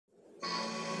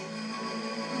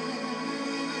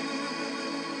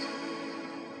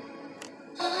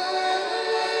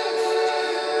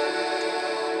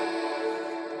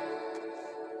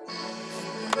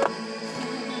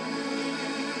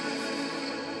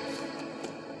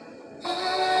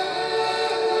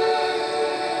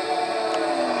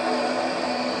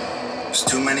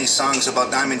There's too many songs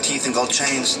about diamond teeth and gold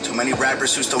chains. Too many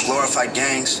rappers who still glorify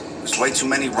gangs. There's way too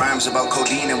many rhymes about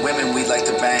codeine and women we'd like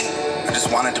to bang. I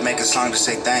just wanted to make a song to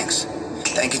say thanks.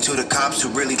 Thank you to the cops who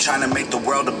really trying to make the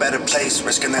world a better place,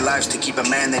 risking their lives to keep a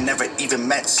man they never even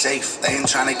met safe. They ain't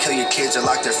trying to kill your kids or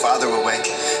lock their father away.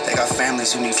 They got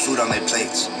families who need food on their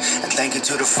plates. And thank you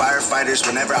to the firefighters.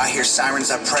 Whenever I hear sirens,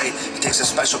 I pray. It takes a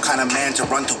special kind of man to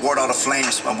run toward all the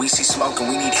flames. When we see smoke and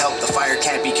we need help, the fire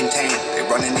can't be contained. They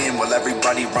running in while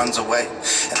everybody runs away.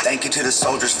 And thank you to the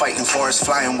soldiers fighting for us,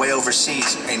 flying way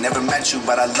overseas. Ain't never met you,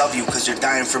 but I love you cause you're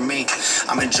dying for me.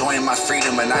 I'm enjoying my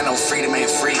freedom and I know freedom ain't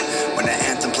free. When the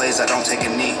anthem plays, I don't take a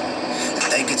knee. And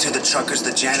thank you to the truckers,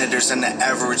 the janitors, and the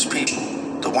average people.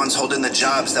 The ones holding the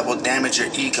jobs that will damage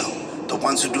your ego. The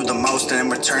ones who do the most and in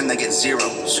return they get zero.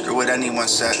 Screw what anyone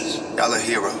says, y'all are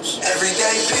heroes.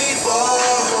 Everyday people,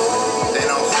 they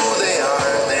know who they are.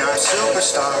 They aren't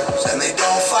superstars and they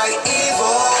don't fight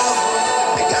evil.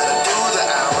 They gotta do the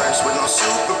hours with no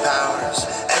superpowers.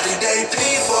 Everyday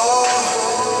people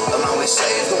don't always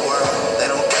save the world.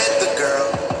 They don't get the girl,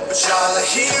 but y'all are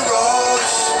heroes.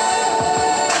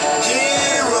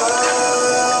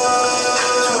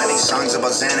 Songs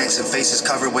about Xanax and faces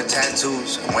covered with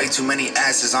tattoos. And way too many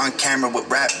asses on camera with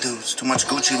rap dudes. Too much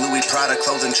Gucci, Louis, Prada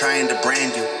clothing trying to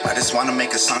brand you. I just want to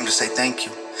make a song to say thank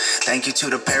you. Thank you to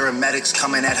the paramedics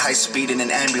coming at high speed in an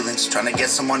ambulance, trying to get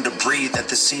someone to breathe at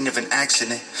the scene of an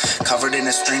accident. Covered in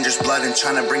a stranger's blood and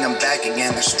trying to bring them back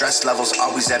again. Their stress levels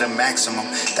always at a maximum.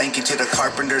 Thank you to the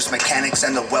carpenters, mechanics,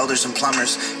 and the welders and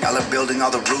plumbers. Y'all are building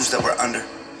all the roofs that we're under.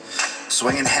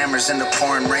 Swinging hammers in the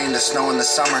pouring rain, the snow in the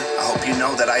summer. I hope you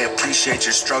know that I appreciate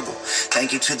your struggle.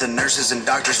 Thank you to the nurses and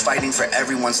doctors fighting for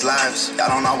everyone's lives. Y'all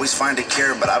don't always find a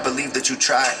cure, but I believe that you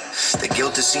tried. The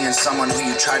guilt of seeing someone who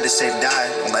you tried to save die.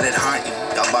 Don't let it haunt you,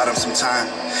 y'all bought them some time.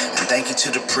 And thank you to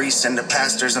the priests and the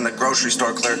pastors and the grocery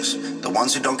store clerks. The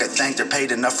ones who don't get thanked or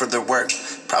paid enough for their work.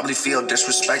 Probably feel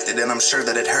disrespected and I'm sure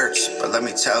that it hurts. But let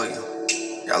me tell you,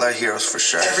 y'all are heroes for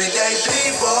sure. Everyday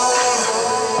people,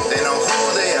 they know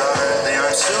who they are. They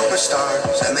aren't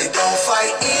superstars and they don't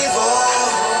fight evil.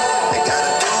 They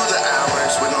gotta do the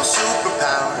hours with no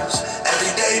superpowers.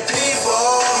 Everyday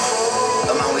people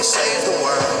don't always save the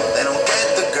world. They don't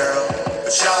get the girl,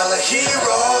 but y'all are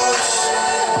heroes.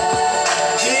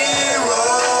 Heroes.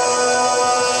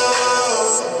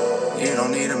 You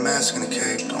don't need a mask and a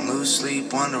cape. Don't lose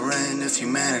sleep wondering if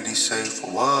humanity's safe.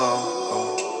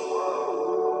 Whoa.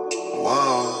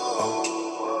 Whoa.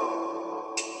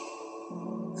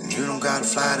 And you don't gotta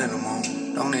fly to the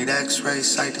moon. Don't need x-ray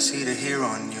sight to see the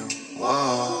hero in you.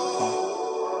 Whoa.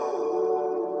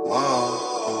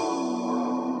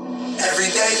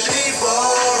 Everyday people,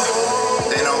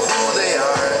 they know who they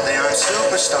are. They aren't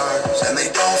superstars and they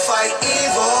don't fight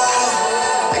evil.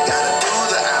 They gotta do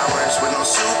the hours with no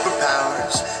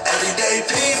superpowers. Everyday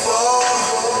people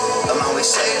don't always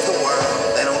save the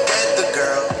world. They don't get the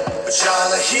girl, but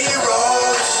y'all are heroes.